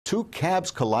two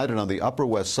cabs collided on the Upper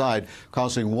West Side,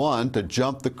 causing one to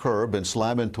jump the curb and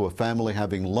slam into a family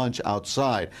having lunch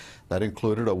outside. That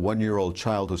included a one-year-old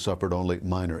child who suffered only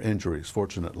minor injuries,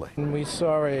 fortunately. We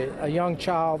saw a young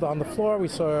child on the floor. We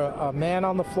saw a man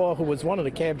on the floor who was one of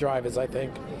the cab drivers, I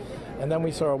think. And then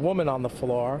we saw a woman on the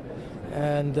floor.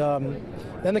 And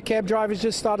then the cab drivers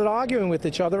just started arguing with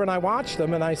each other, and I watched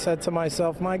them, and I said to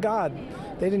myself, my God,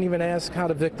 they didn't even ask how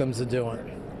the victims are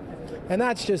doing. And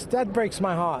that breaks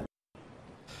my heart.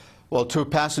 Well, two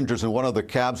passengers in one of the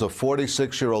cabs, a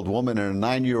 46-year-old woman and a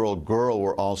 9-year-old girl,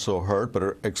 were also hurt, but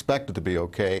are expected to be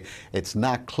okay. It's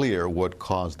not clear what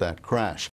caused that crash.